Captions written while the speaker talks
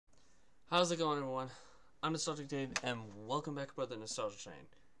How's it going, everyone? I'm Nostalgic Dave, and welcome back aboard the Nostalgia Train.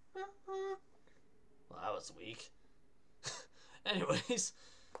 Well, that was weak. Anyways,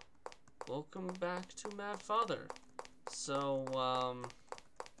 welcome back to Mad Father. So,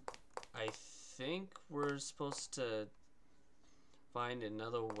 I think we're supposed to find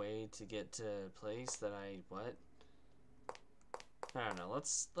another way to get to a place that I don't know.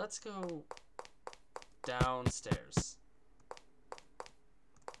 Let's go downstairs.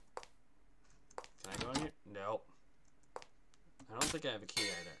 Can I go in here? Nope. I don't think I have a key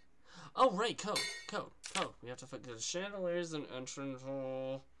either. Oh, right, code. We have to find the chandeliers and entrance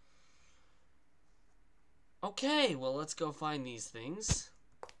hall. Okay, well, let's go find these things.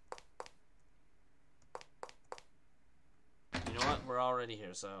 You know what? We're already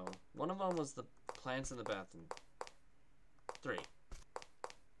here, so... One of them was the plants in the bathroom. 3.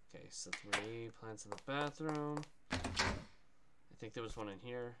 Okay, so 3 plants in the bathroom. I think there was one in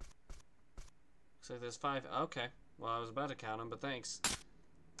here. Looks like there's 5. Okay. Well, I was about to count them, but thanks.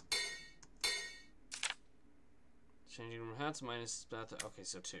 Changing room hats minus bath. Okay,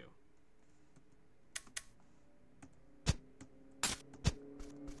 so 2.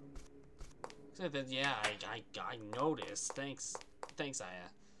 Looks like that. Yeah, I noticed. Thanks, Aya.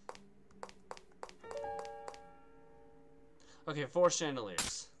 Okay, 4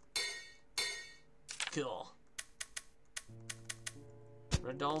 chandeliers. Cool.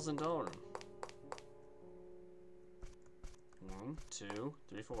 Red dolls and doll room. 1, 2,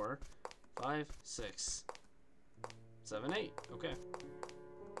 3, 4, 5, 6, 7, 8. Okay.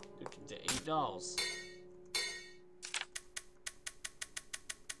 To 8 dolls.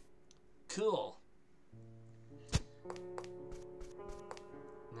 Cool.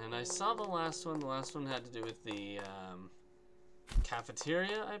 And I saw the last one. The last one had to do with the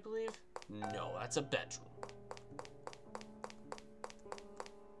cafeteria, I believe. No, that's a bedroom.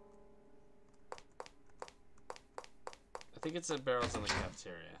 I think it said barrels in the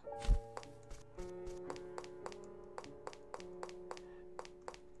cafeteria.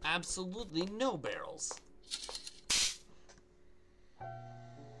 Absolutely no barrels.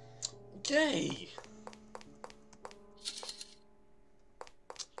 Okay.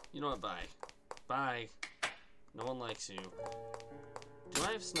 You know what? Bye. Bye. No one likes you. Do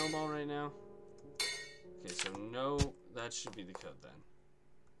I have Snowball right now? Okay, so no, that should be the code then.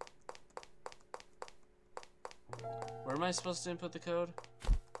 Where am I supposed to input the code?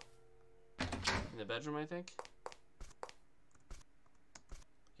 In the bedroom, I think?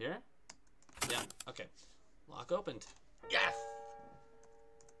 Here? Yeah, okay. Lock opened. Yes!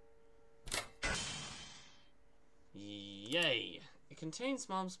 Yay! It contains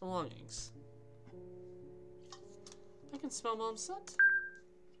Mom's belongings. I can smell Mom's scent.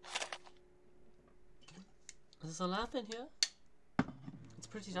 There's a lamp in here. It's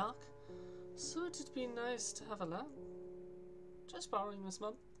pretty dark. So it'd be nice to have a lamp. Just borrowing this,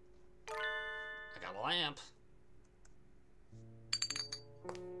 Mum. I got a lamp.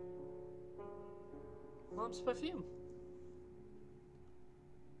 Mom's perfume.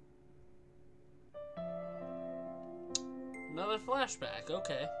 Another flashback,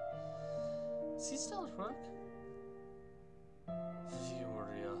 okay. Is he still at work?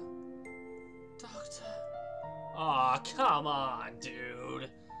 Furia. Doctor. Aw, come on, dude.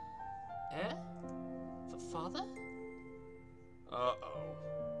 Eh? Father? Uh-oh.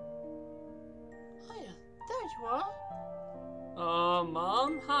 Hiya, there you are.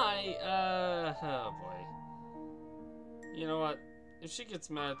 Mom? Hi, oh boy. You know what? If she gets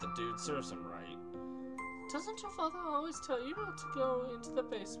mad at the dude, serves him right. Doesn't your father always tell you not to go into the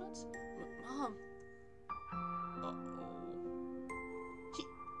basement? Mom. Uh-oh.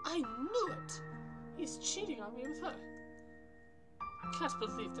 I knew it! He's cheating on me with her. Can't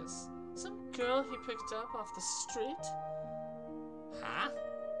believe this. Some girl he picked up off the street? Huh?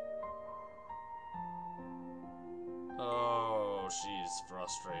 Oh, she's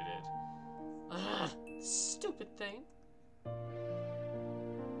frustrated. Ugh, stupid thing.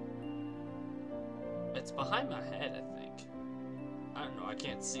 It's behind my head, I think. I don't know, I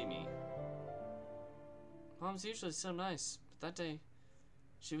can't see me. Mom's usually so nice, but that day,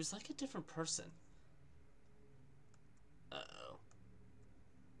 she was like a different person. Uh-oh.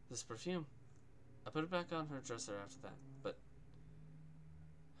 This perfume. I put it back on her dresser after that, but...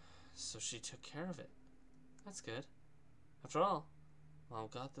 So she took care of it. That's good. After all, Mom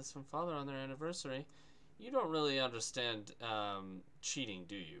got this from Father on their anniversary. You don't really understand, cheating,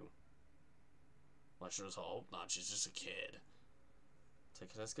 do you? Well, I sure as hell hope not. She's just a kid.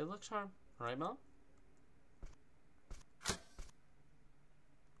 Take it as good luck charm. Alright, Mom?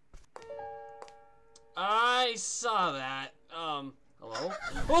 I saw that. Hello?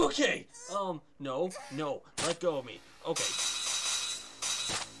 Okay! No. Let go of me. Okay.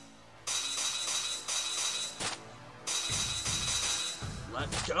 Let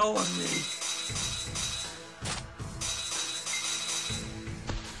go of me!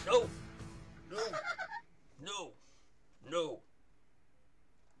 No!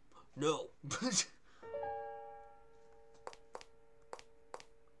 No!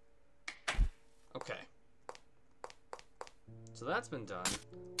 Okay. So that's been done.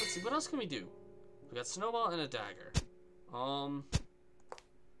 Let's see, what else can we do? We got snowball and a dagger.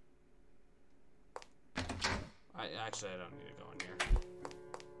 Actually, I don't need to go in here.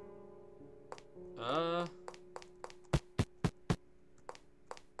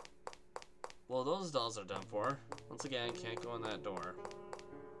 Well, those dolls are done for. Once again, can't go in that door.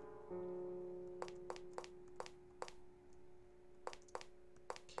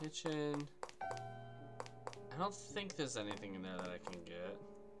 Kitchen. I don't think there's anything in there that I can get.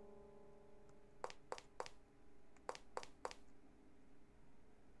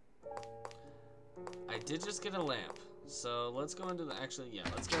 I did just get a lamp. So let's go into the,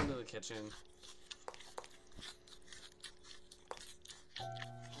 let's go into the kitchen.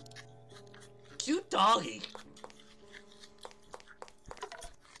 Cute doggy.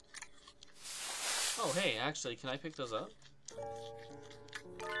 Oh, hey, actually, can I pick those up?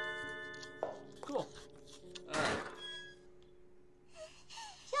 Cool.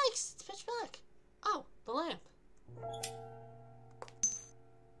 Yikes, it's pitch black. Oh, the lamp.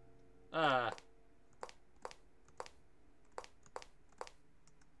 A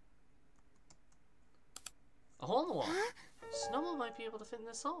hole in the wall. Snowball might be able to fit in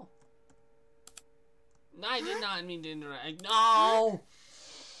this hole. No, I did not mean to interact. No!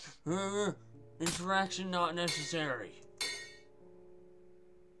 Interaction not necessary.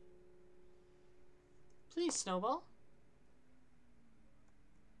 Please, Snowball.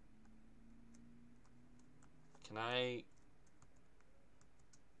 Can I...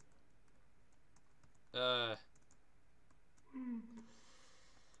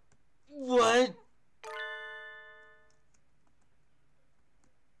 What?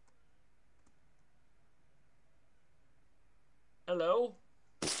 Hello?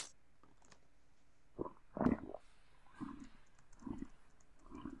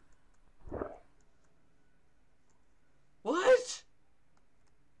 What?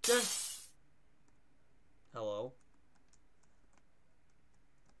 Just... Hello?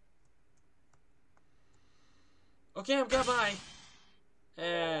 Okay, I'm goodbye.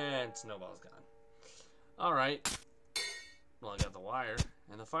 And Snowball's gone. Alright. Well, I got the wire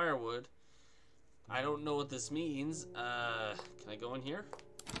and the firewood. I don't know what this means. Can I go in here?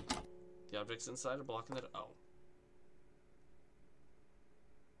 The objects inside are blocking the... Oh.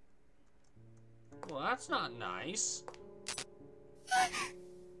 Well, that's not nice.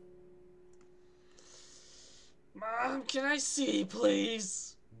 Mom, can I see,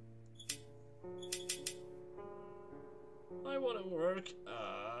 please? I want to work.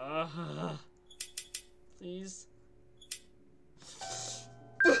 Please.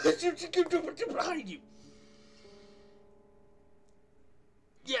 Behind you.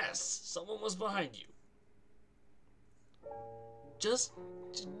 Yes, someone was behind you. Just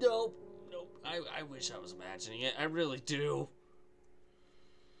nope. I wish I was imagining it. I really do.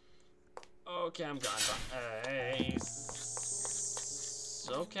 Okay, I'm gone.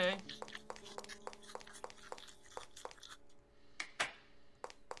 Okay.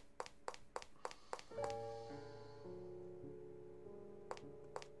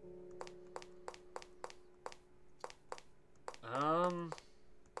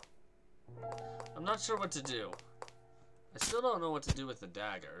 I'm not sure what to do. I still don't know what to do with the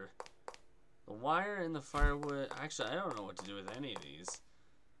dagger. The wire and the firewood... Actually, I don't know what to do with any of these.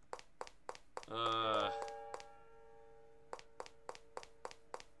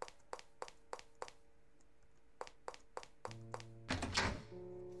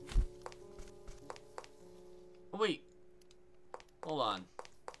 Wait. Hold on.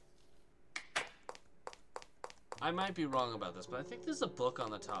 I might be wrong about this, but I think there's a book on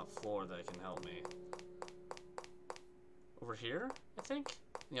the top floor that can help me. Over here, I think?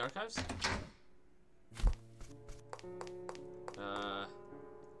 In the archives?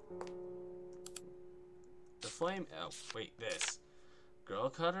 The flame... Oh, wait, this. Girl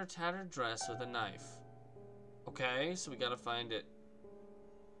cut her tattered dress with a knife. Okay, so we gotta find it.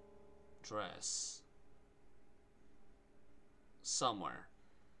 Dress. Somewhere.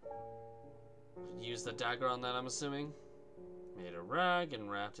 Use the dagger on that, I'm assuming. Made a rag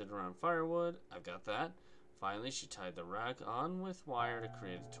and wrapped it around firewood. I've got that. Finally, she tied the rag on with wire to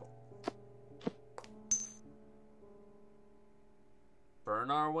create a toy. burn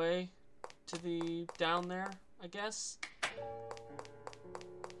our way to the down there, I guess.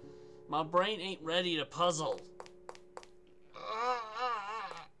 My brain ain't ready to puzzle.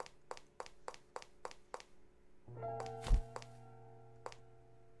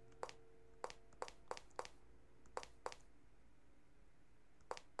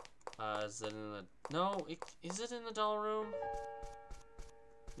 Is it in the... No, is it in the doll room?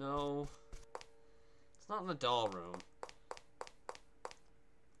 No. It's not in the doll room.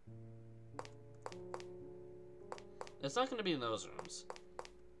 It's not going to be in those rooms.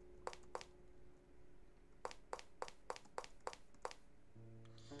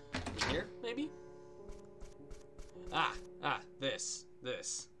 In here, maybe? This.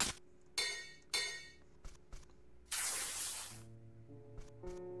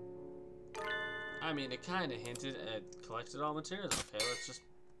 I mean, it kind of hinted at collected all materials. Okay,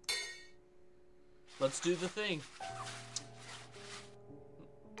 let's do the thing.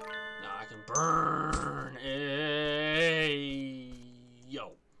 Now I can burn. Hey,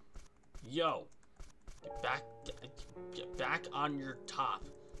 yo, get back on your top.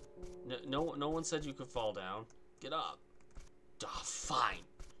 No one said you could fall down. Get up. Fine.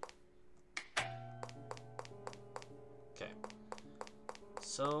 Okay.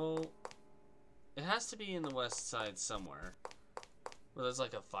 So it has to be in the west side somewhere, where there's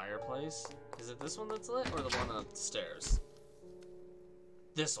like a fireplace. Is it this one that's lit, or the one upstairs?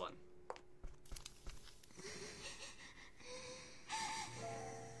 This one.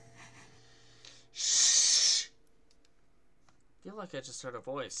 Shh. I feel like I just heard a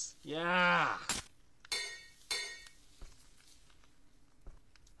voice. Yeah.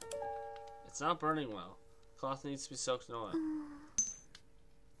 It's not burning well. Cloth needs to be soaked in oil.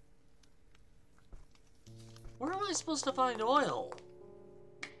 Where am I supposed to find oil?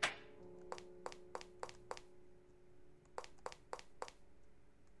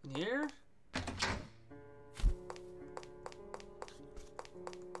 In here?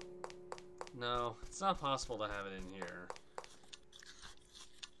 No, it's not possible to have it in here.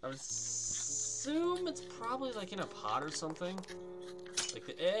 I would assume it's probably like in a pot or something. Like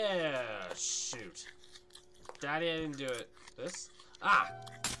the... shoot. Daddy, I didn't do it. This? Ah!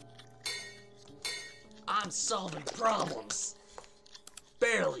 I'm solving problems.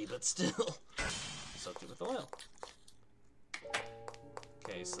 Barely, but still. Soaked it with oil.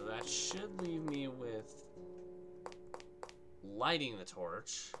 Okay, so that should leave me with lighting the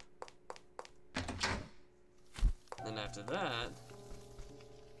torch. Then after that,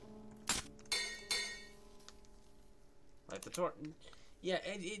 light the torch. Yeah,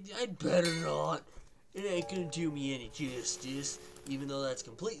 I'd better not. It ain't gonna do me any justice, even though that's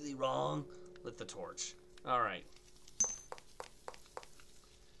completely wrong. Lit the torch. Alright.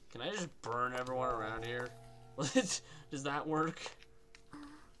 Can I just burn everyone around here? Does that work?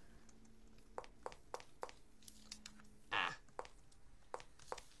 Ah.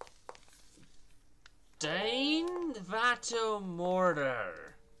 Dane Vato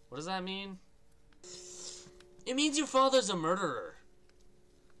Mortar. What does that mean? It means your father's a murderer.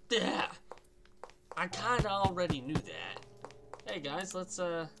 Yeah. I kinda already knew that. Hey guys, let's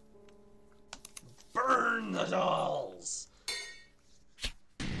burn the dolls!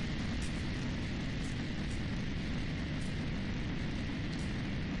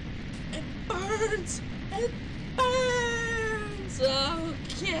 It burns! It burns!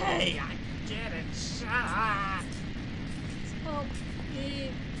 Okay, I get it. Shot! Help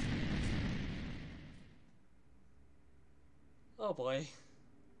me. Oh boy.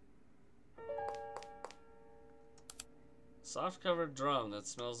 Soft covered drum that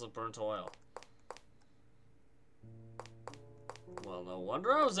smells of burnt oil. Well, no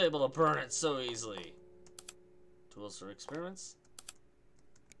wonder I was able to burn it so easily. Tools for experiments.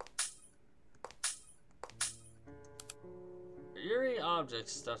 Eerie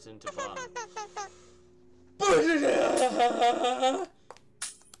objects stuffed into bottom.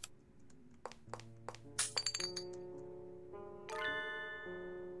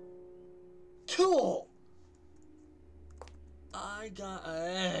 Cool! I got...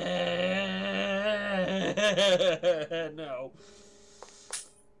 no.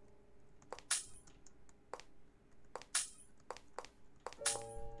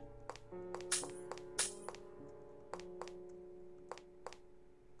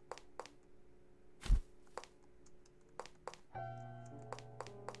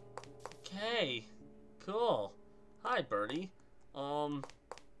 Okay, cool. Hi, Birdie.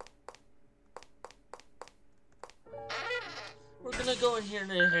 We're gonna go in here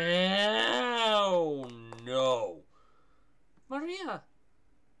now. Oh, no. Maria!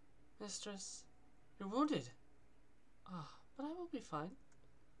 Mistress, you're wounded. Ah, but I will be fine.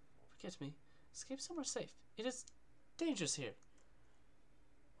 Forget me. Escape somewhere safe. It is dangerous here.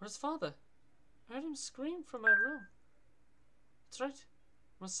 Where's father? I heard him scream from my room. That's right.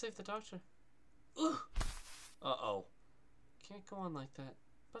 Must save the doctor. Ugh. Uh-oh. Can't go on like that.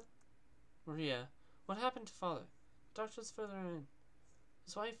 But, Maria, what happened to father? The doctor's further in.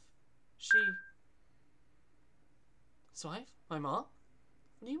 His wife, His wife? My mom?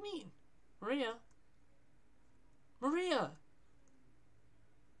 What do you mean? Maria? Maria!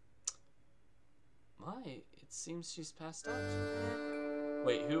 My, it seems she's passed out.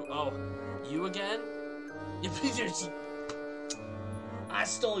 Wait, who? Oh, you again? I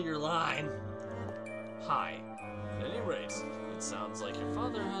stole your line. Hi. At any rate, it sounds like your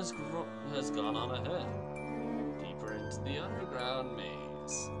father has gone on ahead, deeper into the underground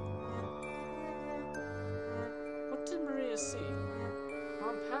maze. What did Maria see?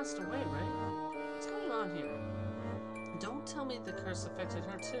 Mom passed away, right? What's going on here? Don't tell me the curse affected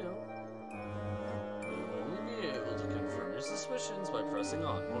her too. You'll only be able to confirm your suspicions by pressing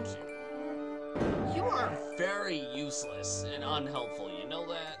on, won't you? You are very useless and unhelpful, you know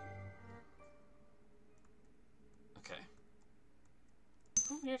that? Okay.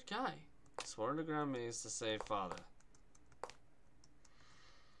 What a weird guy. Swore underground maze to save father.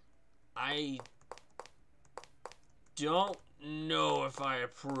 I don't know if I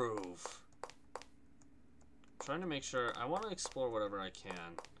approve. I'm trying to make sure. I want to explore whatever I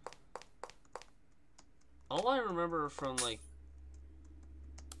can. All I remember from, like...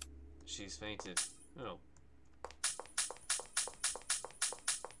 She's fainted. Oh.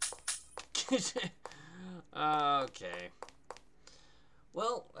 Okay.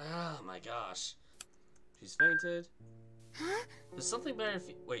 Well, oh my gosh. She's fainted. Huh? There's something better if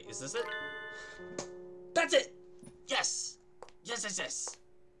you... Wait, is this it? That's it! Yes! Yes, yes, yes!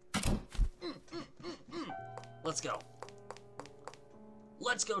 Let's go.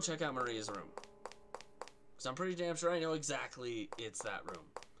 Let's go check out Maria's room. Because I'm pretty damn sure I know exactly it's that room.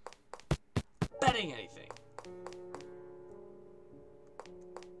 Betting anything.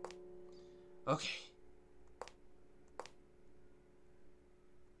 Okay.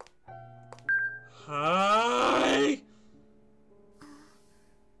 Hi!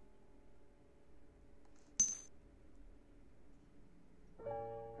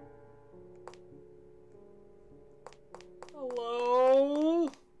 Hello?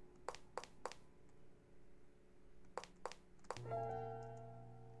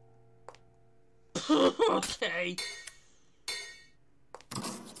 Okay.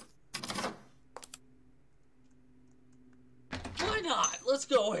 Why not? Let's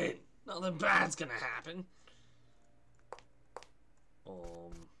go in. Nothing bad's gonna happen.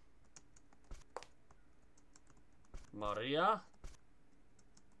 Maria?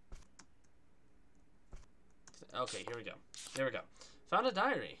 Okay, here we go. Here we go. Found a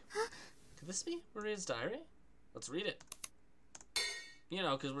diary. Could this be Maria's diary? Let's read it. You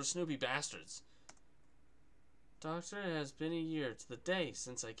know, because we're Snoopy bastards. Doctor, it has been a year to the day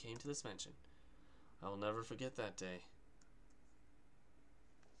since I came to this mansion. I will never forget that day.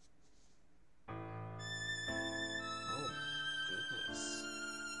 Oh, goodness.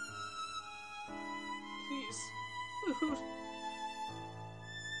 Please, food.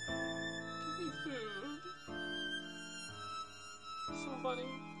 Give me food. Somebody. I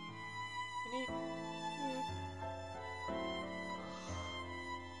need food.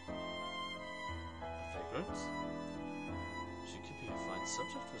 A vagrant? She could be a fine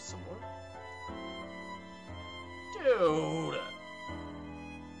subject with some work. Dude!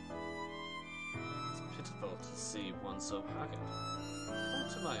 It's pitiful to see one so haggard. Come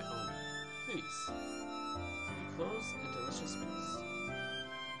to my home, please. Give you clothes and delicious meals.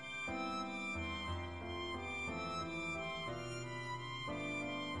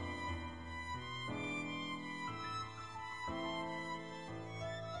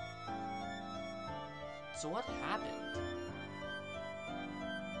 So what happened?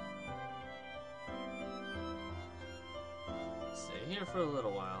 Stay here for a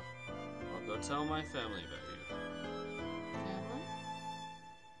little while. I'll go tell my family about you. Family?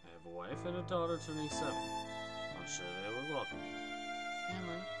 I have a wife and a daughter turning 7. I'm sure they will welcome you.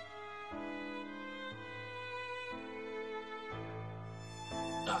 Family?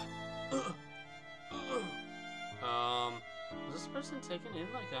 Was this person taken in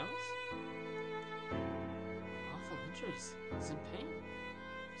like I was? Awful injuries. He's in pain.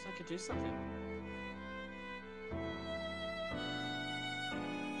 So I could do something.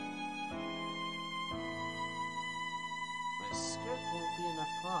 My skirt won't be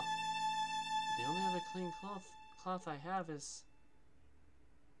enough cloth. The only other clean cloth I have is...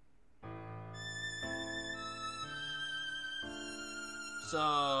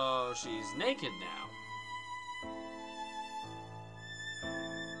 So she's naked now.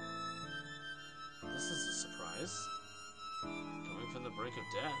 This is a surprise. Coming from the brink of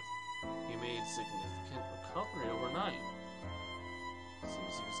death, he made significant recovery overnight. Seems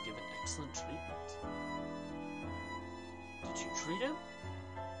he was given excellent treatment. Did you treat him?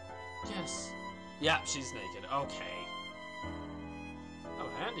 Yes. Yeah, she's naked. Okay. Oh,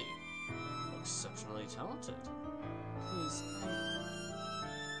 handy. Exceptionally talented. Please,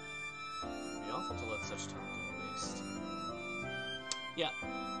 it'd be awful to let such talent go to waste. Yeah.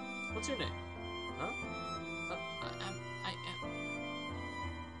 What's your name? Huh? I am...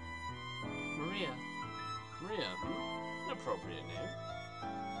 Maria. Maria, An appropriate name.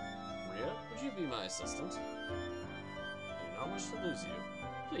 Maria, would you be my assistant? I do not wish to lose you.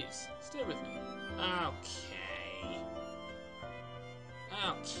 Please, stay with me. Okay.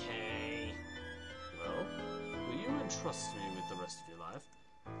 Okay. Well, will you entrust me with the rest of your life?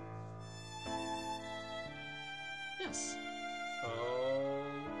 Yes.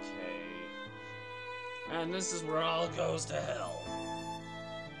 Okay. And this is where all goes to hell.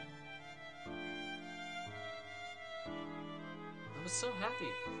 I was so happy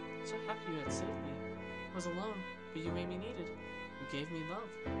you had saved me. I was alone, but you made me needed. You gave me love.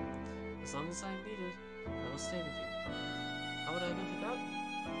 As long as I am needed, I will stay with you. How would I live without you?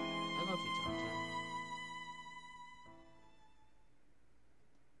 I love you, Doctor.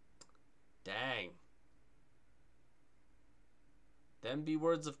 Dang. Them be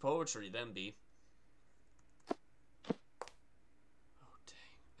words of poetry, them be. Oh,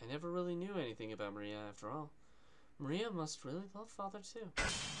 dang. I never really knew anything about Maria after all. Maria must really love Father, too.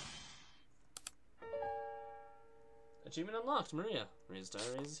 Achievement unlocked, Maria. Maria's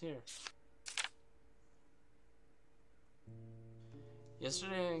diary is here.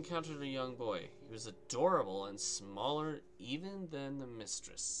 Yesterday I encountered a young boy. He was adorable and smaller even than the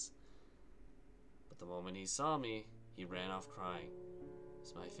mistress. But the moment he saw me, he ran off crying.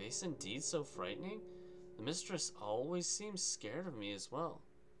 Is my face indeed so frightening? The mistress always seems scared of me as well.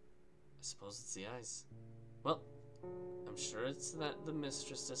 I suppose it's the eyes. Well, I'm sure it's that the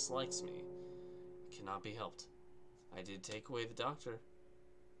mistress dislikes me. It cannot be helped. I did take away the doctor.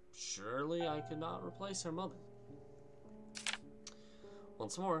 Surely I could not replace her mother.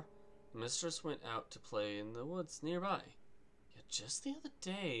 Once more, the mistress went out to play in the woods nearby. Yet just the other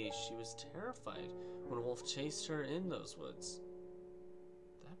day, she was terrified when a wolf chased her in those woods.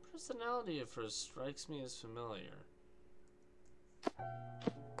 That personality of hers strikes me as familiar.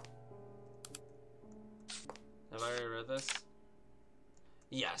 Have I already read this?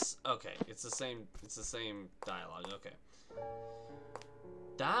 Yes. Okay. It's the same dialogue. Okay.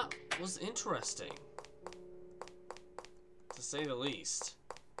 That was interesting, to say the least.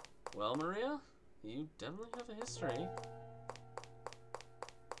 Well, Maria, you definitely have a history.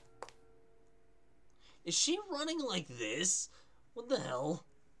 Is she running like this? What the hell?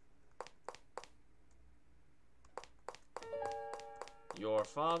 Your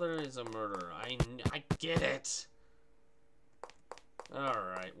father is a murderer. I get it.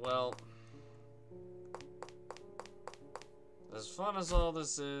 Alright, well, as fun as all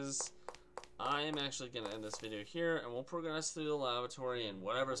this is, I am actually going to end this video here, and we'll progress through the laboratory and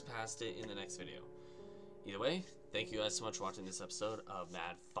whatever's past it in the next video. Either way, thank you guys so much for watching this episode of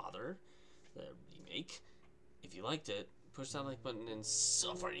Mad Father, the remake. If you liked it, push that like button and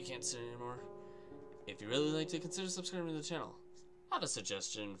so far you can't see it anymore. If you really liked it, consider subscribing to the channel. I have a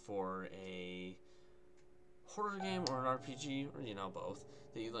suggestion for a horror game or an RPG, or you know, both,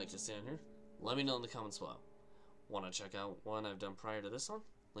 that you'd like to see on here, let me know in the comments below. Want to check out one I've done prior to this one?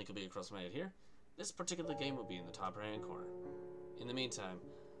 Link will be across my head here. This particular game will be in the top right hand corner. In the meantime,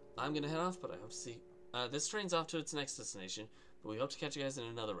 I'm gonna head off, but I hope to see this train's off to its next destination, but we hope to catch you guys in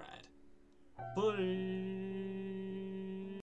another ride. Bye!